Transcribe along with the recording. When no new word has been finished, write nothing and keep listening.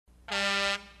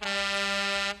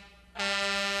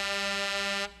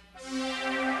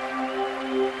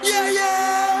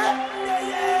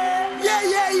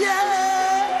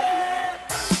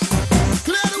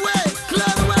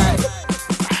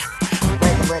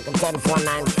American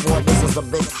 10494. This is the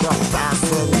big truck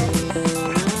passing.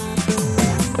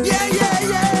 Yeah, yeah,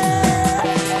 yeah.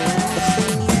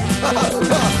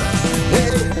 Hey,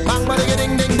 hang money,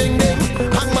 ding, ding, ding, ding.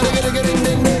 Hang money, ding, ding,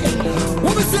 ding.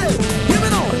 What we say? Hear me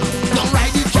now. Don't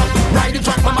ride the truck,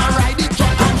 mama, ride the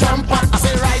truck and jump on. I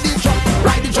say ride the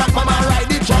truck, mama, ride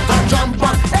the truck and jump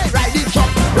on. Hey, ride the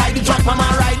truck, mama,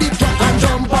 ride the truck and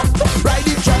jump on. Ride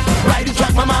the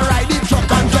truck, mama, ride the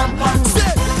truck and jump on.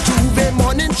 Say, Juve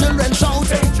morning children shout.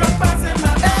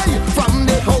 Hey, from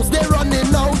the house they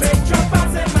running out.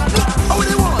 Oh, what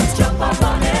they want?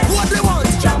 What they want?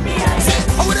 Say,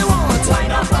 oh, what they want?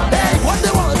 Hey, what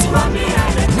they want? Run.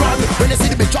 When they see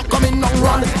the big truck coming down,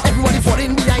 run. Everybody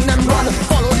falling behind and run.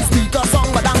 Follow the speaker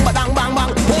song, badang, badang, bang,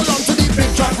 bang. Hold on to the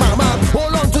big truck, mama.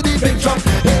 Hold on to the big truck.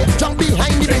 Hey, jump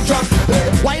behind the big truck. Hey,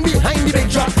 wind behind the big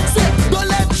truck. Say, don't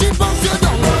let she bounce you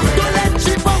down. Don't let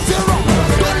she bounce you wrong.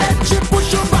 Don't let she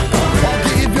push you back or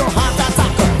give your heart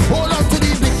attack. Hold on to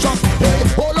the big truck. Hey,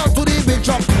 hold on to the big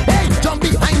truck. Hey, jump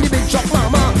behind the big truck,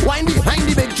 mama. Wind behind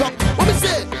the big truck. What me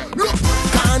say? Look,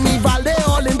 carnival they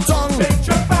all in tongue.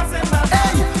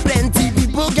 Hey, plenty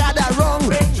people gather wrong.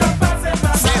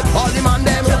 Say, all the man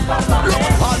them. Look,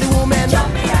 all the women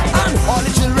and all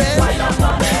the children.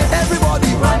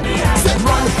 Everybody, say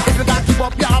run. If you can't keep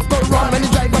up, you have to run. When the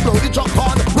driver blow the truck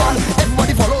horn, run.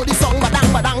 Everybody follow the song, badang,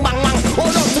 badang, bang, bang.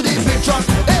 Hold on to the big truck.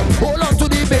 Hey, hold on to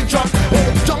the big truck.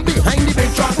 Hey, jump behind the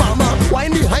big truck, mama.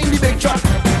 Wind behind the big truck.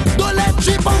 Don't let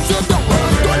she bounce you down.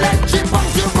 Don't let she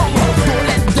bounce you wrong. Don't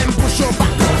let them push you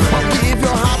back or give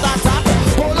your heart attack.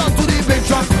 Hold on to the big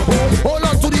truck. Hold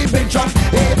on to the big truck.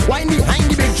 Hey, wind behind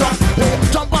the big truck. Hey,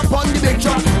 jump up on the big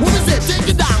truck. What is it? Take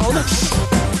it down.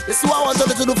 This is what I want you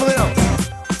to do for me now.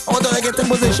 I want you to get in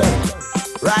position.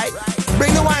 Right?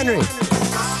 Bring the winery.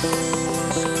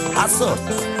 Asso.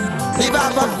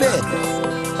 Viva Pape.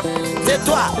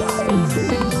 Tais-toi.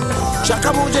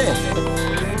 Chakamouje.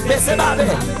 Baissez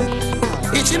babe.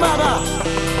 Ichimaba.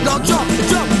 Now jump,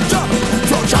 jump, jump.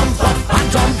 So jump up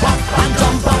and jump up and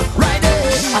jump up. Right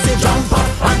there. I say jump up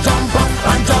and jump up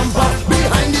and jump up.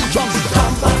 Behind the jump,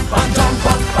 jump up and jump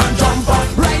up and jump up.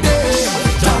 Right there.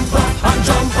 Jump up and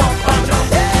jump up and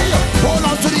hey, hold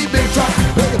on to the big truck.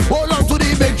 Hey, hold on to the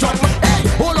big truck. Hey,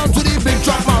 hold on to the big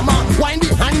truck, mama. Wind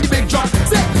behind the big truck.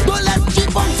 Say, don't let she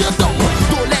bounce you down.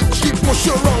 Don't let she push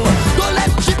you wrong. Don't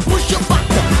let she push you back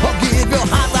or give your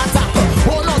heart attack.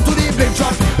 Hold on to the big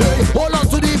truck. Hey, hold on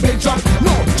to the big truck.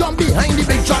 No, jump behind the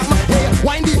big truck. Hey,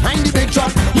 wind behind the big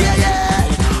truck. Yeah,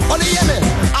 yeah. Only hear me.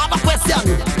 I have a question.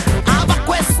 I have a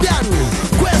question.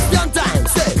 Question time.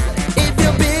 Say, if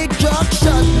your big truck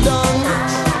shut down,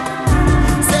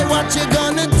 say what you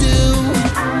gonna do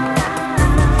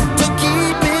to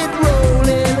keep it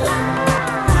rolling?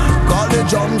 Call the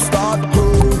jump start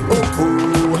crew.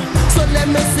 So let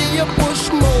me see you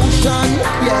push motion.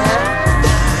 Yeah.